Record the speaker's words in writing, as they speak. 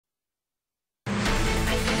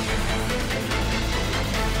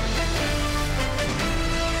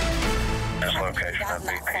have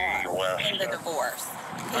not fought in the divorce.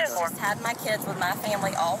 He just had my kids with my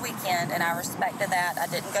family all weekend, and I respected that. I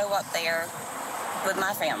didn't go up there with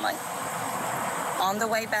my family. On the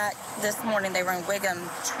way back this morning, they were in Wiggum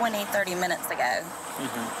 20, 30 minutes ago.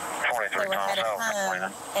 They were headed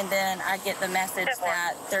home, and then I get the message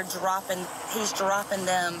that he's dropping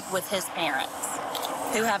them with his parents,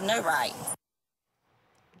 who have no rights.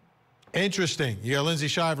 Interesting. You got Lindsay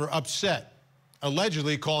Shriver upset,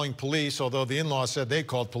 allegedly calling police, although the in-laws said they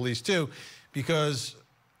called police too, because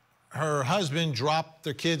her husband dropped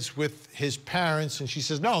their kids with his parents, and she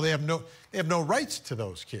says, no, they have no rights to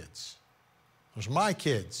those kids. Those are my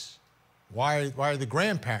kids. Why are the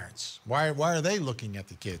grandparents? Why are they looking at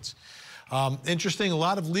the kids? Interesting, a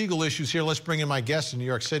lot of legal issues here. Let's bring in my guest in New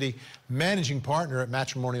York City, managing partner at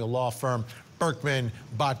matrimonial law firm Berkman,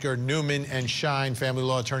 Botker, Newman & Shine, family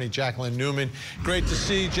law attorney Jacqueline Newman. Great to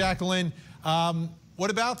see Jacqueline. What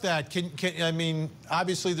about that? I mean,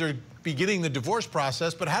 obviously they're beginning the divorce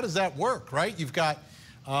process, but how does that work, right? You've got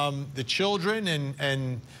the children,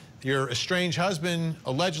 and your estranged husband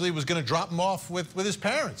allegedly was going to drop them off with his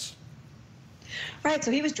parents. Right,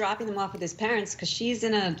 so he was dropping them off with his parents because she's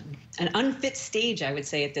in an unfit stage, I would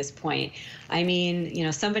say, at this point. I mean, you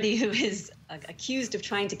know, somebody who is accused of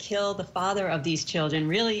trying to kill the father of these children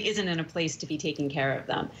really isn't in a place to be taking care of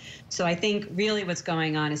them. So I think really what's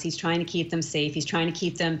going on is he's trying to keep them safe. He's trying to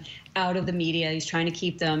keep them out of the media. He's trying to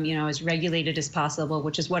keep them, you know, as regulated as possible,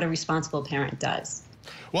 which is what a responsible parent does.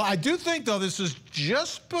 Well, I do think, though, this is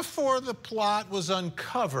just before the plot was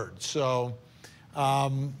uncovered. So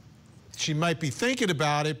she might be thinking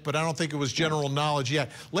about it, but I don't think it was general knowledge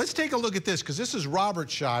yet. Let's take a look at this, because this is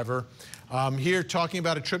Robert Shriver here talking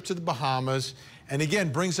about a trip to the Bahamas, and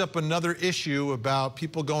again brings up another issue about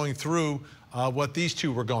people going through what these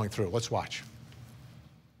two were going through. Let's watch.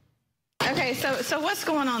 Okay, so what's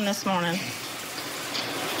going on this morning?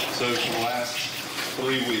 So for the last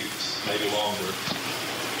 3 weeks, maybe longer,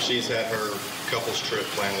 she's had her couples trip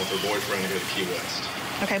planned with her boyfriend to go to Key West.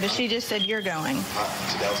 Okay, but she just said you're going.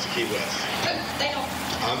 That was to Key West. They don't.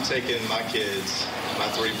 I'm taking my kids, my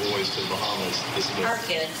 3 boys, to the Bahamas this week. Our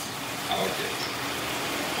kids. Our kids.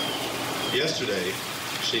 Yesterday,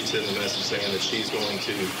 she sent a message saying that she's going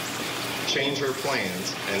to change her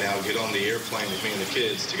plans and now get on the airplane with me and the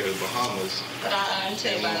kids to go to the Bahamas. But I am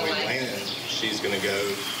too, by the way. And when we land, she's going to go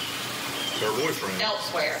to her boyfriend.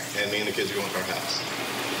 Elsewhere. And me and the kids are going to our house.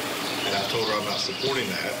 And I told her I'm not supporting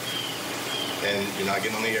that. And you're not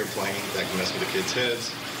getting on the airplane. That can mess with the kids'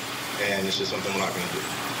 heads. And it's just something we're not going to do.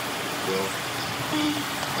 Well,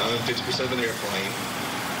 I'm 50% of the airplane.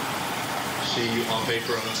 She, on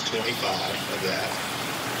paper, owns 25 of that.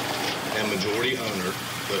 And majority owner,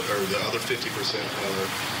 or the other 50% owner,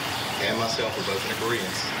 and myself are both in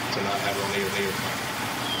agreement to not have her on the airplane.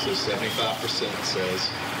 So 75% says,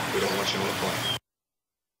 we don't want you on the plane.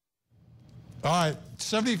 All right,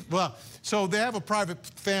 well, so they have a private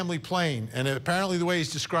family plane, and apparently the way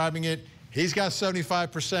he's describing it, he's got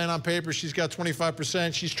 75% on paper, she's got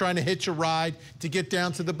 25%. She's trying to hitch a ride to get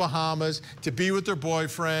down to the Bahamas, to be with her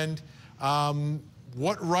boyfriend.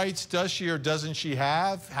 What rights does she or doesn't she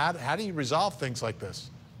have? How do you resolve things like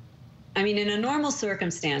this? I mean, in a normal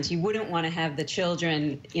circumstance, you wouldn't want to have the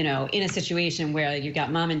children, you know, in a situation where you've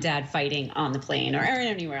got mom and dad fighting on the plane or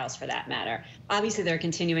anywhere else for that matter. Obviously, they're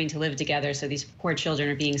continuing to live together, so these poor children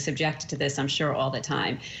are being subjected to this, I'm sure, all the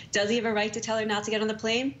time. Does he have a right to tell her not to get on the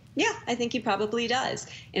plane? Yeah, I think he probably does.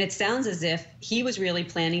 And it sounds as if he was really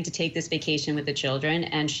planning to take this vacation with the children,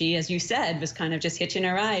 and she, as you said, was kind of just hitching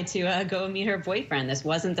a ride to go meet her boyfriend. This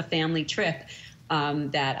wasn't the family trip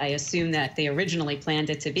that I assume that they originally planned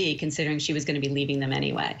it to be, considering she was going to be leaving them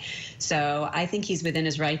anyway. So I think he's within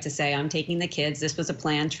his right to say, I'm taking the kids. This was a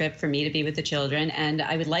planned trip for me to be with the children. And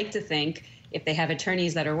I would like to think if they have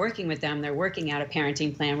attorneys that are working with them, they're working out a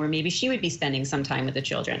parenting plan where maybe she would be spending some time with the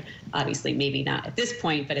children. Obviously, maybe not at this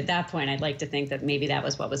point, but at that point, I'd like to think that maybe that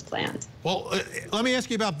was what was planned. Well, let me ask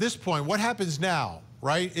you about this point. What happens now,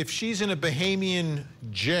 right? If she's in a Bahamian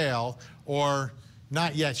jail, or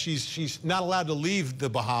not yet, she's not allowed to leave the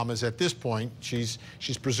Bahamas at this point. She's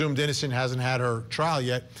presumed innocent, hasn't had her trial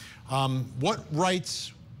yet. What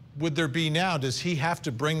rights would there be now? Does he have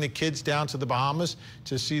to bring the kids down to the Bahamas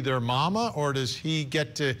to see their mama, or does he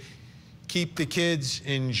get to keep the kids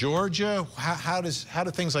in Georgia? How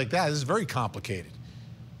do things like that? This is very complicated.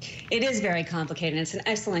 It is very complicated. It's an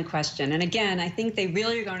excellent question. And again, I think they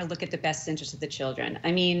really are going to look at the best interest of the children.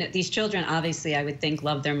 I mean, these children, obviously, I would think,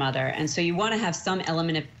 love their mother. And so you want to have some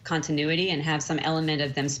element of continuity and have some element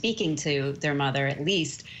of them speaking to their mother, at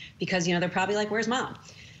least, because, you know, they're probably like, where's mom?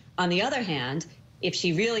 On the other hand, if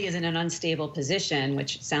she really is in an unstable position,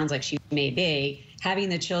 which sounds like she may be, having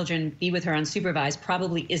the children be with her unsupervised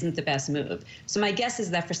probably isn't the best move. So my guess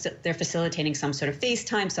is that they're facilitating some sort of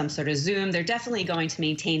FaceTime, some sort of Zoom. They're definitely going to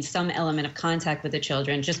maintain some element of contact with the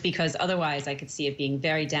children, just because otherwise I could see it being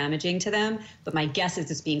very damaging to them. But my guess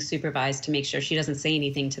is it's being supervised to make sure she doesn't say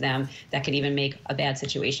anything to them that could even make a bad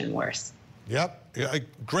situation worse. Yep,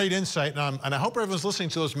 great insight. And I hope everyone's listening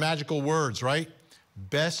to those magical words, right?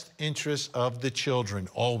 Best interests of the children,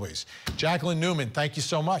 always. Jacqueline Newman, thank you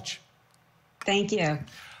so much. Thank you.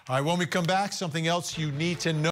 All right, when we come back, something else you need to know.